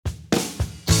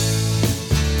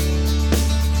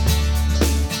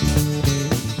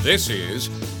This is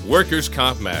Workers'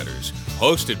 Comp Matters,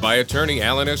 hosted by attorney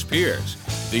Alan S. Pierce,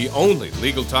 the only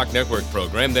legal talk network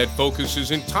program that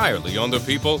focuses entirely on the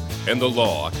people and the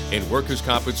law in workers'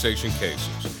 compensation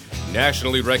cases.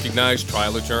 Nationally recognized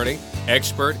trial attorney,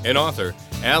 expert, and author,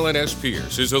 Alan S.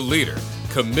 Pierce is a leader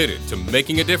committed to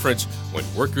making a difference when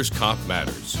workers' comp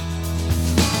matters.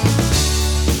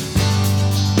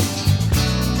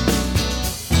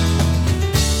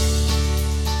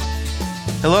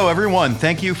 Hello, everyone.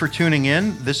 Thank you for tuning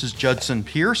in. This is Judson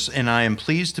Pierce, and I am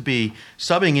pleased to be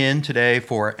subbing in today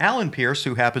for Alan Pierce,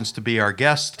 who happens to be our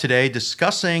guest today,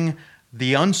 discussing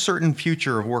the uncertain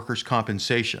future of workers'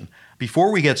 compensation.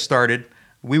 Before we get started,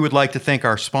 we would like to thank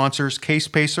our sponsors,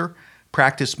 CasePacer,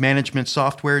 practice management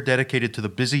software dedicated to the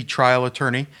busy trial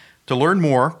attorney. To learn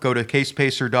more, go to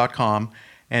casepacer.com,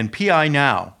 and PI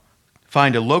Now.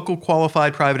 Find a local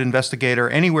qualified private investigator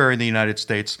anywhere in the United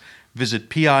States. Visit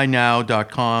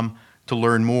pinow.com to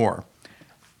learn more.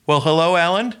 Well, hello,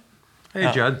 Alan. Hey,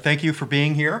 Judd. Thank you for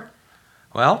being here.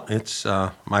 Well, it's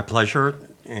my pleasure,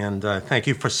 and thank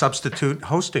you for substitute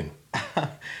hosting.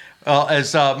 Well,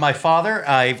 as my father,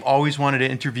 I've always wanted to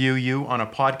interview you on a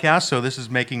podcast, so this is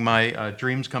making my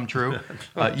dreams come true.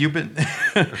 You've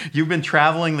been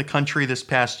traveling the country this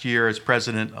past year as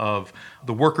president of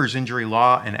the Workers' Injury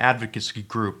Law and Advocacy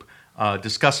Group,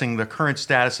 discussing the current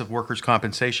status of workers'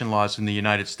 compensation laws in the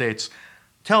United States.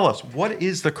 Tell us, what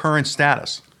is the current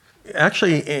status?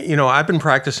 Actually, I've been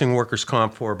practicing workers'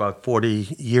 comp for about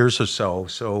 40 years or so.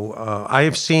 So I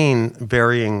have seen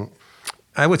varying,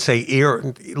 I would say,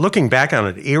 looking back on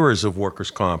it, eras of workers'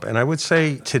 comp. And I would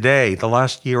say today, the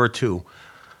last year or two,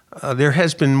 there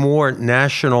has been more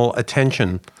national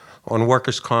attention on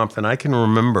workers' comp than I can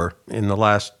remember in the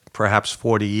last perhaps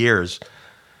 40 years.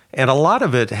 And a lot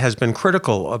of it has been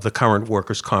critical of the current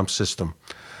workers' comp system.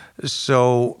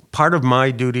 So part of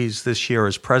my duties this year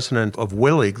as president of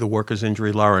WILIG, the Workers'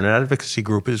 Injury Law and Advocacy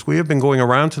Group, is we have been going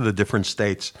around to the different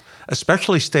states,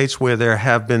 especially states where there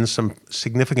have been some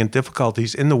significant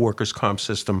difficulties in the workers' comp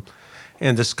system,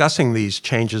 and discussing these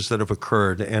changes that have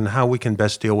occurred and how we can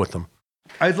best deal with them.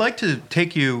 I'd like to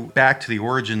take you back to the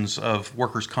origins of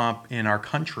workers' comp in our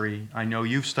country. I know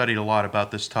you've studied a lot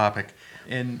about this topic,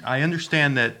 and I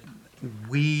understand that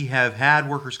we have had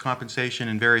workers' compensation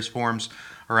in various forms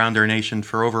around our nation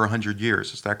for over 100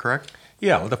 years. Is that correct?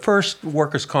 Yeah, well, the first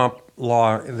workers' comp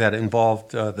law that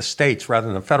involved the states rather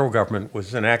than the federal government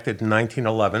was enacted in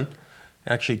 1911.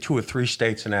 Actually, 2 or 3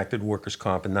 states enacted workers'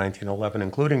 comp in 1911,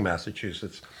 including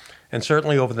Massachusetts. And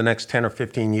certainly over the next 10 or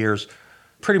 15 years,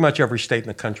 pretty much every state in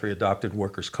the country adopted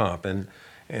workers' comp.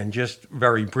 And just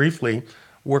very briefly,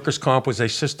 workers' comp was a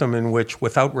system in which,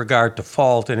 without regard to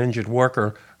fault, an injured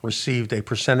worker received a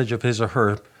percentage of his or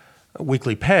her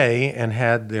weekly pay and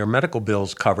had their medical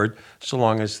bills covered so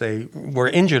long as they were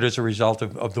injured as a result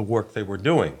of the work they were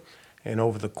doing. And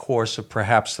over the course of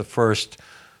perhaps the first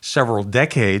several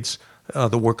decades,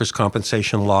 the workers'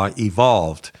 compensation law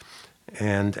evolved.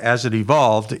 And as it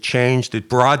evolved, it changed, it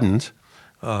broadened.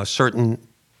 Certain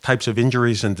types of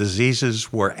injuries and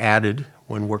diseases were added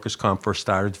when workers' comp first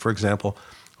started. For example,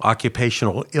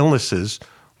 occupational illnesses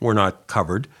were not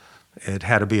covered. It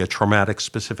had to be a traumatic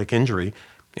specific injury.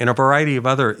 And a variety of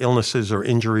other illnesses or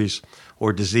injuries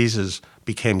or diseases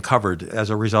became covered as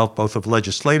a result both of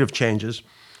legislative changes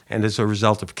and as a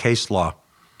result of case law.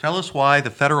 Tell us why the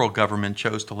federal government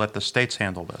chose to let the states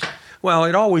handle this. Well,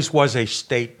 it always was a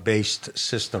state-based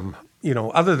system.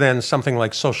 Other than something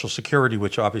like Social Security,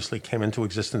 which obviously came into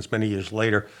existence many years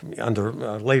later under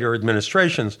later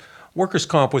administrations, workers'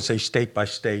 comp was a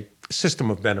state-by-state system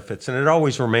of benefits, and it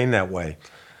always remained that way.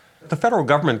 The federal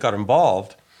government got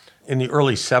involved in the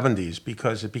early 70s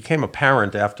because it became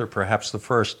apparent after perhaps the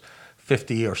first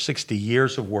 50 or 60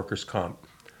 years of workers' comp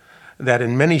that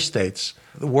in many states,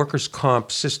 the workers'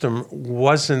 comp system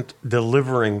wasn't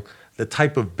delivering the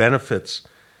type of benefits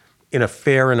in a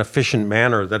fair and efficient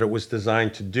manner that it was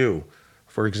designed to do.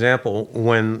 For example,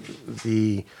 when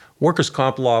the workers'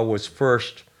 comp law was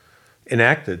first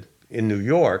enacted in New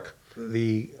York,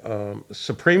 the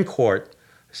Supreme Court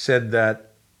said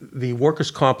that the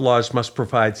workers' comp laws must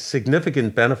provide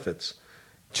significant benefits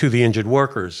to the injured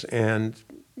workers. And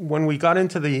when we got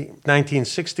into the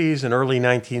 1960s and early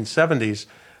 1970s,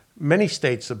 many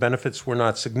states, the benefits were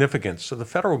not significant. So the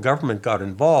federal government got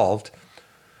involved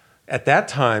at that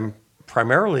time,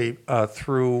 primarily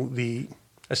through the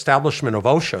establishment of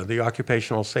OSHA, the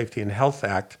Occupational Safety and Health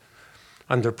Act,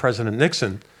 under President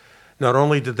Nixon. Not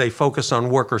only did they focus on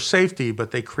worker safety,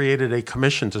 but they created a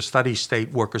commission to study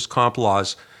state workers' comp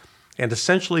laws. And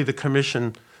essentially the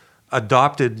commission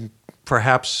adopted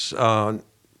perhaps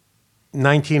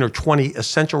 19 or 20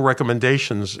 essential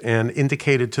recommendations and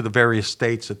indicated to the various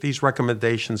states that these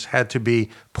recommendations had to be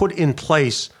put in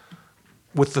place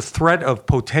with the threat of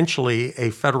potentially a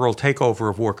federal takeover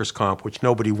of workers' comp, which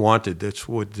nobody wanted. This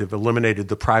would have eliminated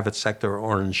the private sector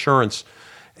or insurance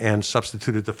and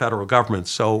substituted the federal government.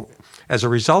 So as a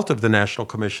result of the National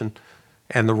Commission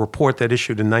and the report that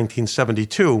issued in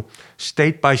 1972,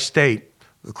 state by state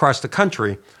across the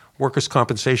country, workers'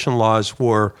 compensation laws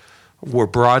were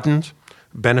broadened,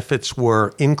 benefits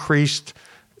were increased,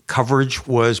 coverage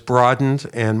was broadened,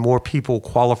 and more people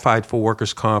qualified for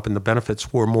workers' comp, and the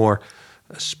benefits were more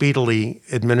speedily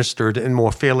administered and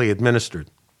more fairly administered.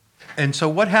 And so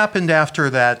what happened after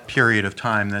that period of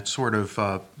time, that sort of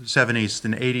 70s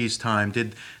and 80s time?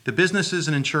 Did the businesses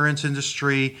and insurance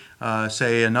industry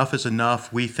say enough is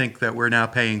enough, we think that we're now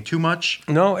paying too much?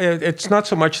 No, it's not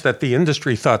so much that the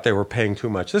industry thought they were paying too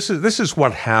much. This is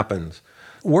what happened.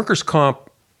 Workers' comp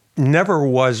never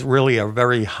was really a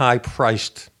very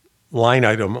high-priced line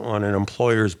item on an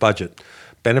employer's budget.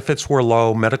 Benefits were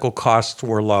low, medical costs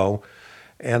were low,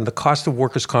 and the cost of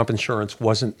workers' comp insurance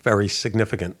wasn't very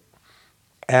significant.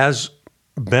 As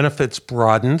benefits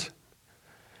broadened,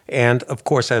 and of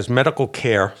course as medical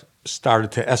care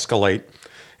started to escalate,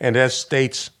 and as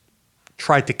states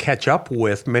tried to catch up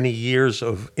with many years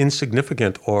of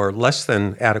insignificant or less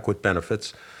than adequate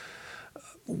benefits,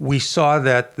 we saw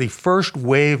that the first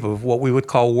wave of what we would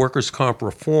call workers' comp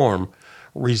reform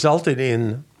resulted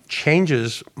in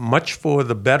changes much for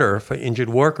the better for injured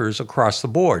workers across the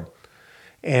board.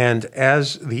 And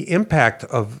as the impact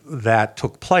of that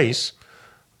took place,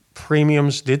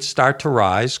 premiums did start to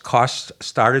rise, costs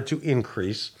started to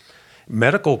increase,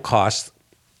 medical costs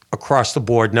across the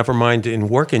board, never mind in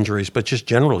work injuries, but just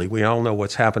generally, we all know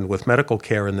what's happened with medical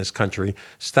care in this country,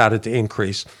 started to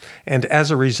increase. And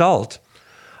as a result,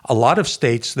 a lot of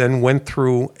states then went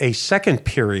through a second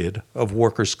period of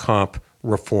workers' comp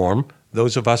reform.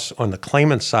 Those of us on the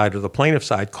claimant side or the plaintiff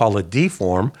side call it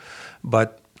deform,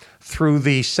 but through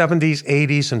the 70s,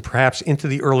 80s, and perhaps into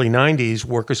the early 90s,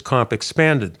 workers' comp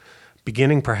expanded.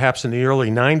 Beginning perhaps in the early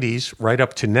 90s, right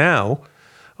up to now,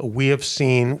 we have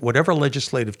seen whatever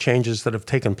legislative changes that have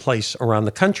taken place around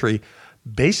the country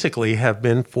basically have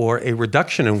been for a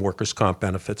reduction in workers' comp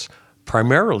benefits,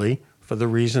 primarily for the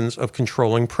reasons of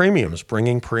controlling premiums,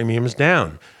 bringing premiums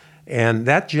down. And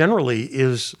that generally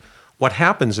is what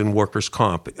happens in workers'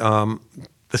 comp.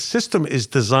 The system is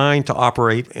designed to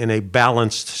operate in a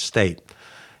balanced state.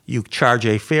 You charge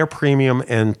a fair premium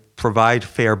and provide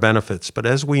fair benefits. But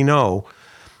as we know,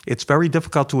 it's very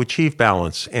difficult to achieve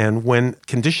balance. And when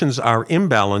conditions are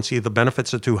imbalanced, either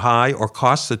benefits are too high or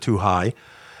costs are too high,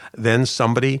 then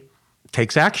somebody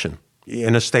takes action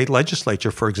in a state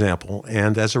legislature, for example.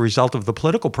 And as a result of the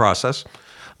political process,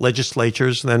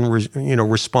 legislatures then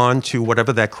respond to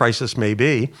whatever that crisis may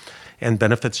be, and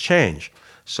benefits change.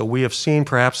 So we have seen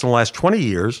perhaps in the last 20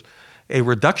 years a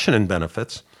reduction in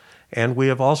benefits, and we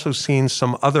have also seen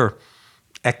some other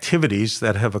activities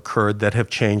that have occurred that have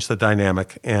changed the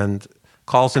dynamic and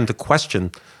calls into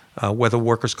question whether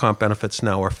workers' comp benefits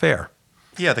now are fair.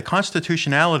 Yeah, the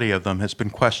constitutionality of them has been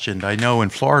questioned. I know in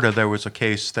Florida there was a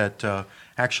case that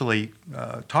actually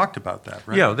talked about that,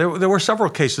 right? Yeah, there were several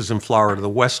cases in Florida. The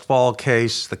Westfall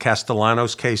case, the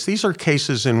Castellanos case. These are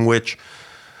cases in which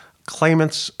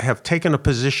claimants have taken a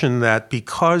position that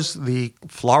because the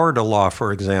Florida law,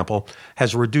 for example,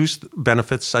 has reduced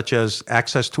benefits such as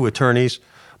access to attorneys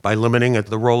by limiting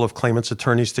the role of claimants'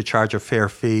 attorneys to charge a fair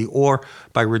fee, or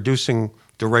by reducing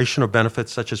duration of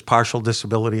benefits such as partial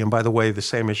disability. And by the way, the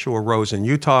same issue arose in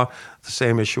Utah, the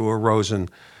same issue arose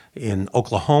in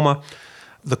Oklahoma.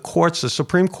 The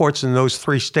Supreme Courts in those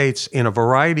three states, in a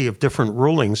variety of different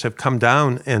rulings, have come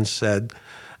down and said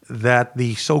that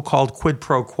the so-called quid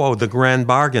pro quo, the grand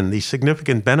bargain, the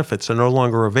significant benefits are no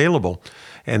longer available.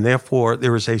 And therefore,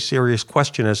 there is a serious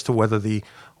question as to whether the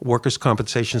workers'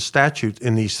 compensation statute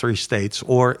in these three states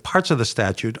or parts of the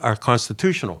statute are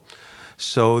constitutional.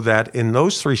 So that in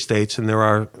those three states, and there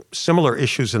are similar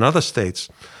issues in other states,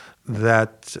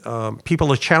 that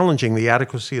people are challenging the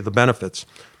adequacy of the benefits.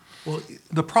 Well,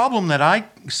 the problem that I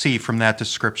see from that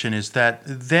description is that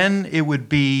then it would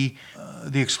be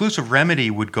the exclusive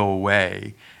remedy would go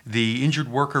away. The injured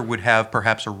worker would have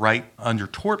perhaps a right under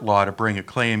tort law to bring a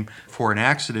claim for an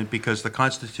accident because the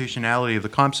constitutionality of the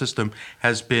comp system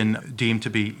has been deemed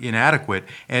to be inadequate.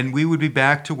 And we would be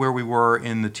back to where we were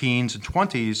in the teens and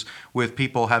 20s with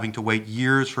people having to wait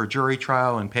years for a jury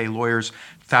trial and pay lawyers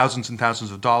thousands and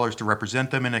thousands of dollars to represent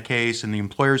them in a case, and the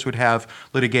employers would have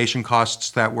litigation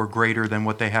costs that were greater than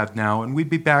what they have now, and we'd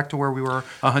be back to where we were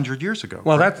 100 years ago.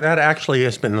 Well, right? that actually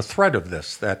has been the thread of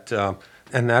this, that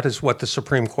and that is what the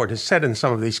Supreme Court has said in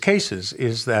some of these cases,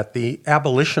 is that the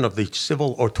abolition of the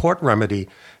civil or tort remedy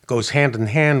goes hand in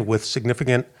hand with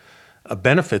significant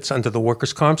benefits under the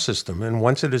workers' comp system. And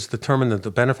once it is determined that the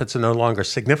benefits are no longer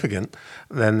significant,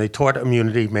 then the tort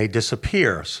immunity may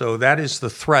disappear. So that is the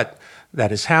threat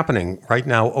that is happening. Right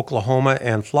now, Oklahoma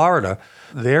and Florida,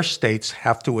 their states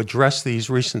have to address these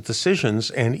recent decisions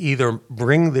and either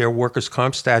bring their workers'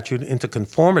 comp statute into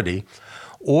conformity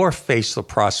or face the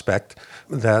prospect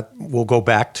that we'll go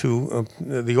back to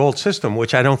the old system,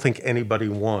 which I don't think anybody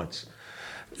wants.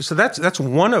 So that's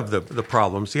one of the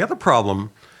problems. The other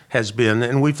problem has been,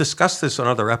 and we've discussed this on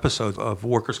other episodes of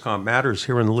Workers' Comp Matters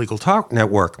here in the Legal Talk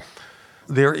Network,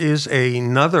 there is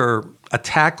another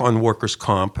attack on workers'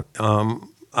 comp.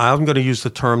 I'm going to use the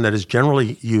term that is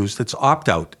generally used. It's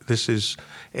opt-out. This is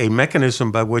a mechanism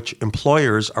by which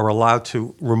employers are allowed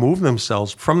to remove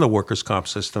themselves from the workers' comp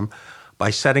system by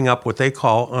setting up what they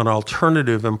call an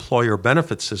alternative employer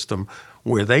benefit system,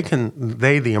 where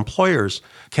the employers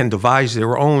can devise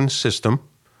their own system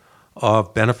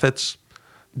of benefits,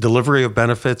 delivery of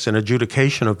benefits, and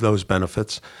adjudication of those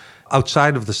benefits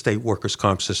outside of the state workers'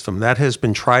 comp system. That has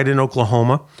been tried in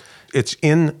Oklahoma. It's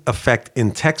in effect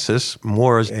in Texas,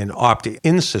 more as an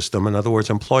opt-in system. In other words,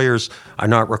 employers are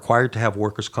not required to have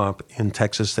workers' comp in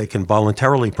Texas. They can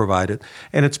voluntarily provide it.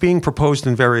 And it's being proposed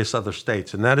in various other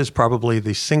states. And that is probably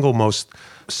the single most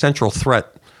central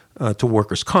threat to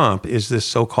workers' comp, is this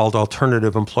so-called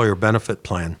alternative employer benefit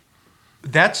plan.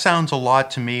 That sounds a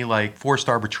lot to me like forced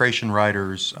arbitration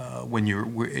riders. When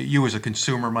you as a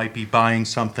consumer might be buying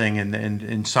something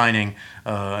and signing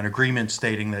an agreement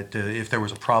stating that if there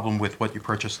was a problem with what you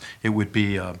purchased, it would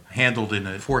be handled in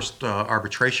a forced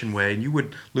arbitration way, and you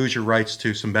would lose your rights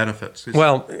to some benefits.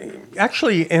 Well,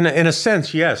 actually, in a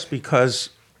sense, yes, because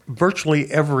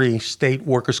virtually every state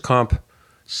workers' comp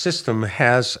system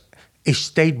has a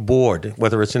state board,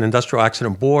 whether it's an industrial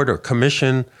accident board or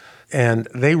commission, and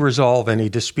they resolve any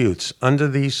disputes. Under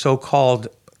these so-called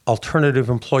alternative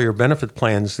employer benefit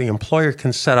plans, the employer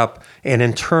can set up an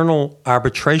internal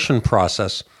arbitration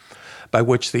process by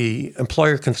which the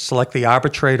employer can select the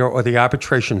arbitrator or the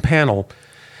arbitration panel.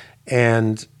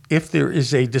 And if there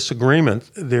is a disagreement,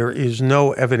 there is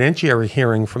no evidentiary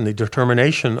hearing from the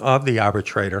determination of the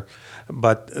arbitrator,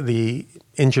 but the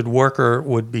injured worker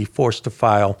would be forced to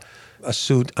file a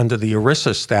suit under the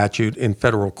ERISA statute in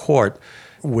federal court,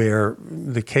 where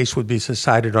the case would be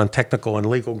decided on technical and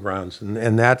legal grounds.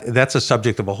 And that's a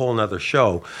subject of a whole nother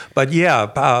show. But yeah,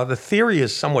 the theory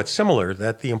is somewhat similar,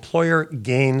 that the employer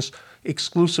gains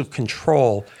exclusive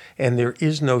control and there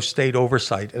is no state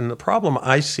oversight. And the problem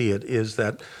I see it is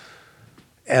that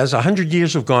as 100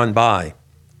 years have gone by,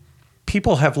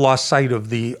 people have lost sight of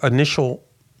the initial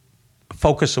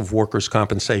focus of workers'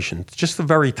 compensation. Just the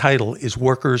very title is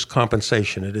workers'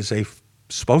 compensation. It is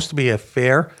supposed to be a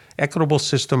fair, equitable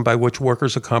system by which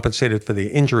workers are compensated for their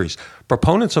injuries.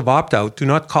 Proponents of opt-out do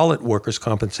not call it workers'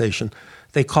 compensation.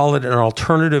 They call it an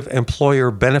alternative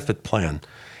employer benefit plan.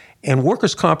 And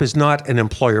workers' comp is not an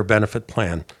employer benefit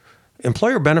plan.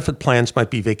 Employer benefit plans might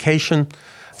be vacation,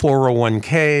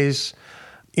 401ks,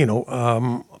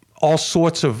 all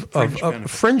sorts of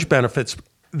fringe benefits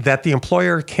that the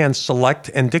employer can select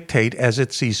and dictate as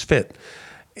it sees fit.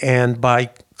 And by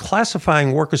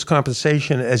classifying workers'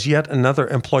 compensation as yet another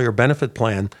employer benefit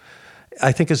plan,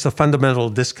 I think is the fundamental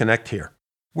disconnect here.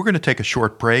 We're going to take a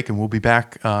short break, and we'll be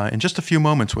back in just a few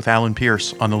moments with Alan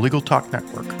Pierce on the Legal Talk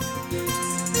Network.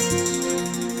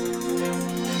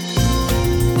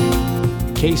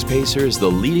 CasePacer is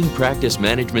the leading practice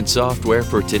management software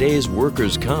for today's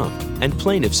workers' comp and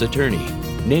plaintiff's attorney.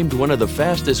 Named one of the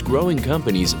fastest growing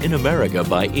companies in America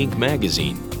by Inc.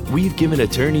 magazine, we've given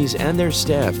attorneys and their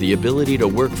staff the ability to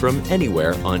work from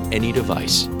anywhere on any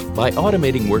device. By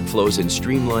automating workflows and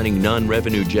streamlining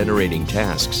non-revenue generating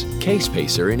tasks,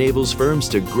 CasePacer enables firms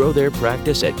to grow their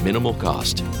practice at minimal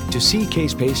cost. To see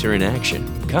CasePacer in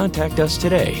action, contact us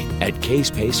today at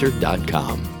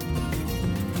casepacer.com.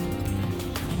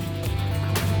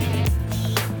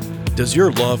 Does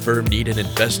your law firm need an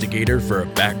investigator for a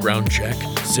background check,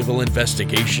 civil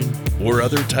investigation, or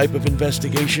other type of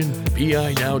investigation?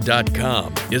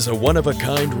 PINow.com is a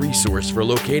one-of-a-kind resource for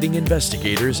locating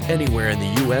investigators anywhere in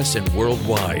the U.S. and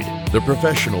worldwide. The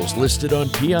professionals listed on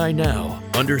PI Now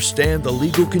understand the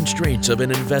legal constraints of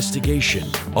an investigation,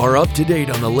 are up to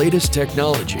date on the latest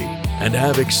technology, and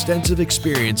have extensive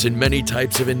experience in many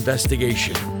types of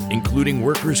investigation, including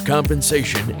workers'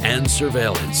 compensation and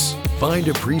surveillance. Find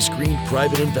a pre-screened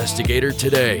private investigator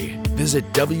today. Visit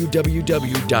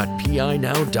www.pinow.com.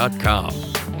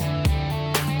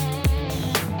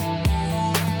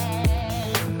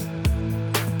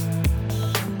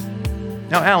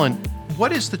 Now, Alan,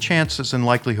 what is the chances and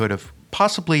likelihood of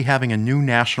possibly having a new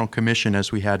national commission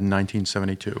as we had in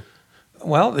 1972?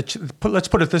 Well, let's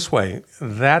put it this way.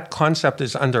 That concept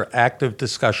is under active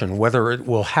discussion. Whether it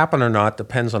will happen or not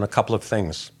depends on a couple of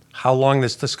things. How long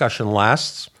this discussion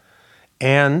lasts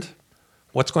and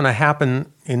what's going to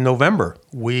happen in November.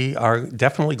 We are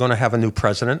definitely going to have a new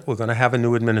president. We're going to have a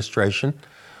new administration.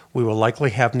 We will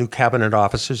likely have new cabinet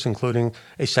officers, including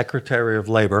a Secretary of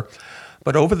Labor.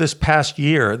 But over this past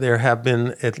year, there have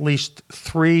been at least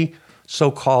 3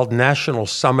 so-called national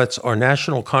summits or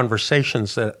national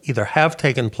conversations that either have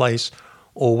taken place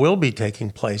or will be taking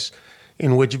place,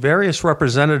 in which various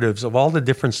representatives of all the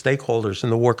different stakeholders in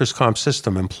the workers' comp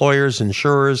system, employers,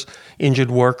 insurers,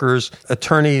 injured workers,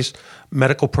 attorneys,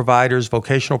 medical providers,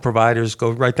 vocational providers,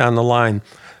 go right down the line,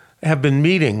 have been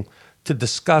meeting to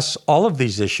discuss all of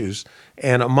these issues.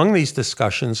 And among these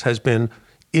discussions has been,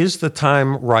 is the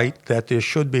time right that there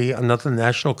should be another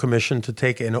national commission to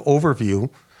take an overview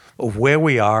of where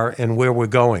we are and where we're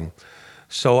going?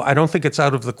 So I don't think it's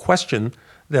out of the question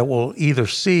that we'll either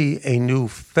see a new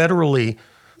federally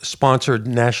sponsored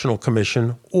national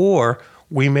commission, or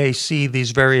we may see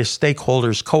these various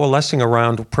stakeholders coalescing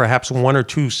around perhaps 1 or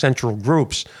 2 central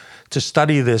groups to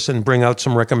study this and bring out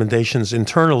some recommendations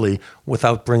internally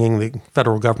without bringing the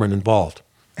federal government involved.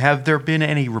 Have there been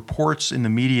any reports in the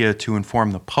media to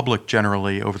inform the public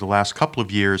generally over the last couple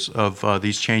of years of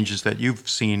these changes that you've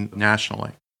seen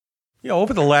nationally? Yeah,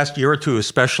 over the last year or two,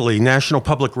 especially, National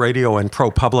Public Radio and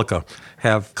ProPublica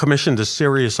have commissioned a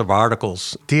series of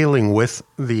articles dealing with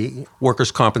the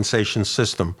workers' compensation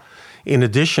system. In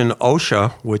addition,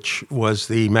 OSHA, which was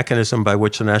the mechanism by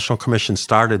which the National Commission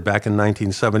started back in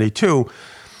 1972,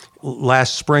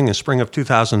 last spring, in spring of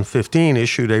 2015,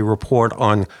 issued a report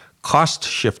on cost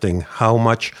shifting, how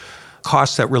much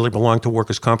costs that really belong to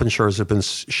workers' comp insurers have been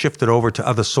shifted over to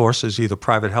other sources, either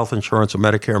private health insurance or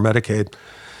Medicare or Medicaid.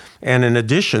 And in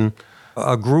addition,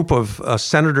 a group of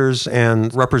senators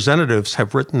and representatives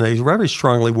have written a very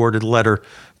strongly worded letter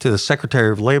to the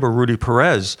Secretary of Labor, Rudy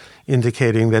Perez,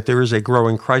 indicating that there is a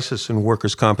growing crisis in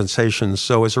workers' compensation.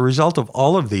 So as a result of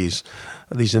all of these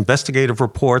investigative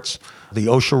reports, the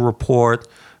OSHA report,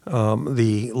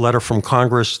 the letter from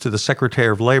Congress to the Secretary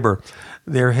of Labor,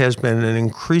 there has been an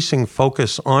increasing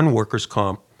focus on workers'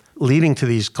 comp leading to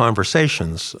these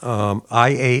conversations.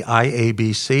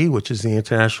 IAIABC, which is the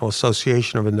International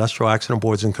Association of Industrial Accident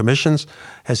Boards and Commissions,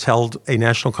 has held a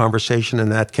national conversation,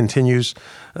 and that continues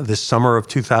this summer of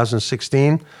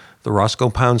 2016. The Roscoe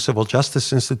Pound Civil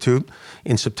Justice Institute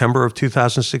in September of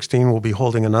 2016 will be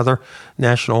holding another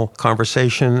national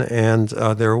conversation, and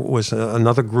there was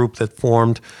another group that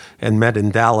formed and met in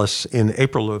Dallas in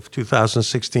April of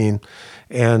 2016.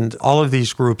 And all of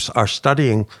these groups are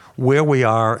studying where we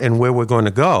are and where we're going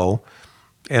to go.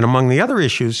 And among the other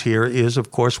issues here is, of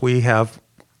course, we have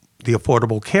the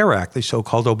Affordable Care Act, the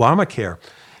so-called Obamacare,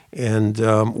 and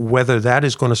whether that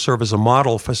is going to serve as a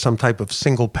model for some type of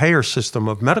single-payer system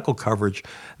of medical coverage,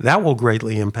 that will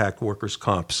greatly impact workers'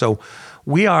 comp. So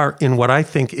we are in what I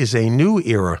think is a new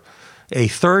era, a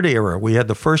third era. We had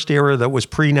the first era that was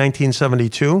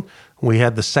pre-1972. We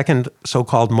had the second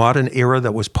so-called modern era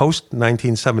that was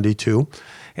post-1972.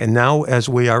 And now, as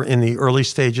we are in the early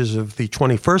stages of the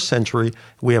 21st century,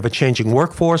 we have a changing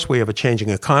workforce, we have a changing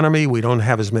economy, we don't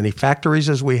have as many factories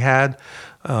as we had,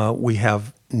 we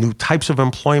have new types of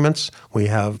employments, we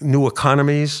have new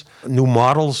economies, new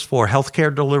models for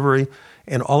healthcare delivery,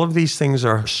 and all of these things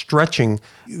are stretching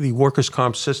the workers'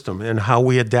 comp system, and how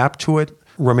we adapt to it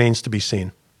remains to be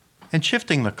seen. And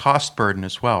shifting the cost burden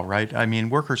as well, right? I mean,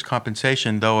 workers'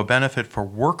 compensation, though a benefit for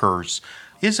workers,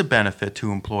 is a benefit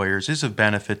to employers, is a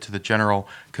benefit to the general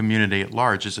community at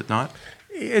large, is it not?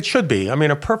 It should be. I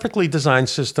mean, a perfectly designed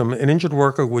system, an injured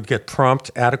worker would get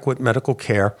prompt, adequate medical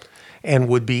care and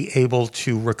would be able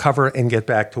to recover and get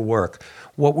back to work.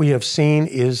 What we have seen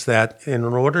is that in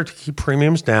order to keep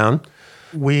premiums down,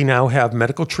 we now have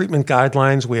medical treatment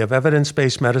guidelines, we have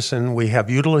evidence-based medicine, we have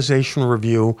utilization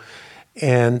review,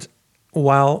 and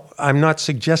while I'm not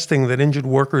suggesting that injured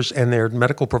workers and their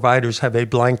medical providers have a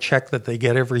blank check that they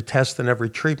get every test and every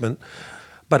treatment,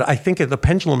 but I think the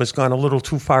pendulum has gone a little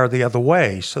too far the other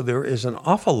way. So there is an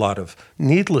awful lot of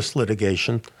needless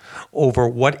litigation over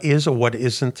what is or what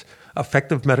isn't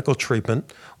effective medical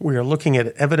treatment. We are looking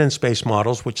at evidence-based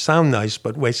models, which sound nice,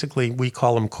 but basically we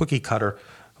call them cookie cutter,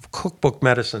 cookbook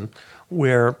medicine,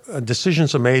 where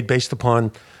decisions are made based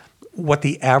upon what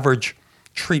the average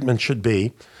treatment should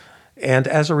be. And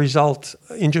as a result,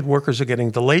 injured workers are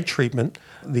getting delayed treatment.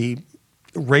 The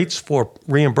rates for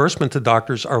reimbursement to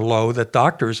doctors are low, that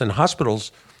doctors and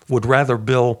hospitals would rather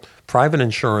bill private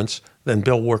insurance than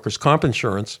bill workers' comp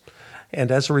insurance.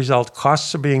 And as a result,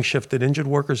 costs are being shifted. Injured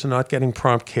workers are not getting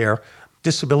prompt care.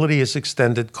 Disability is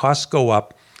extended. Costs go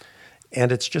up.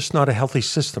 And it's just not a healthy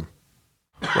system.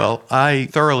 Well, I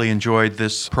thoroughly enjoyed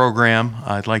this program.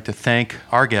 I'd like to thank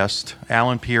our guest,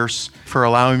 Alan Pierce, for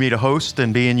allowing me to host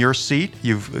and be in your seat.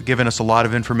 You've given us a lot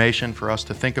of information for us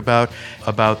to think about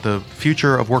the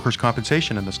future of workers'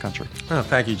 compensation in this country. Oh,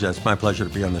 thank you, Jess. My pleasure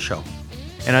to be on the show.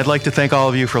 And I'd like to thank all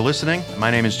of you for listening.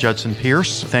 My name is Judson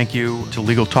Pierce. Thank you to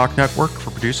Legal Talk Network for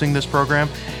producing this program,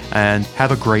 and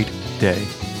have a great day.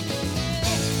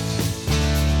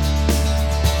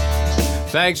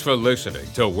 Thanks for listening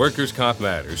to Workers' Comp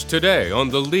Matters today on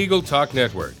the Legal Talk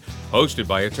Network, hosted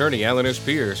by attorney Alan S.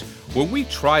 Pierce, where we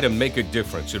try to make a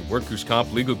difference in workers'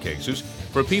 comp legal cases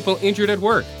for people injured at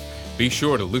work. Be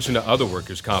sure to listen to other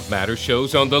Workers' Comp Matters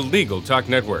shows on the Legal Talk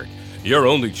Network, your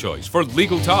only choice for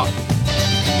legal talk.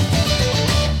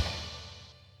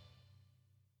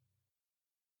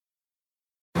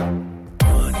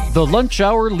 The Lunch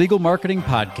Hour Legal Marketing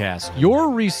Podcast, your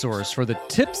resource for the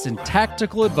tips and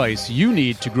tactical advice you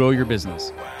need to grow your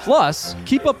business. Plus,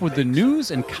 keep up with the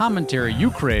news and commentary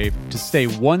you crave to stay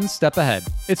one step ahead.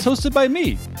 It's hosted by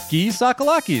me, Guy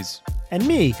Sakalakis. And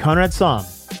me, Conrad Somm.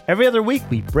 Every other week,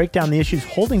 we break down the issues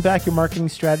holding back your marketing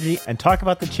strategy and talk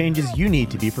about the changes you need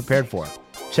to be prepared for.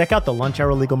 Check out the Lunch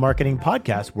Hour Legal Marketing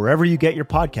Podcast wherever you get your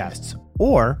podcasts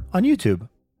or on YouTube.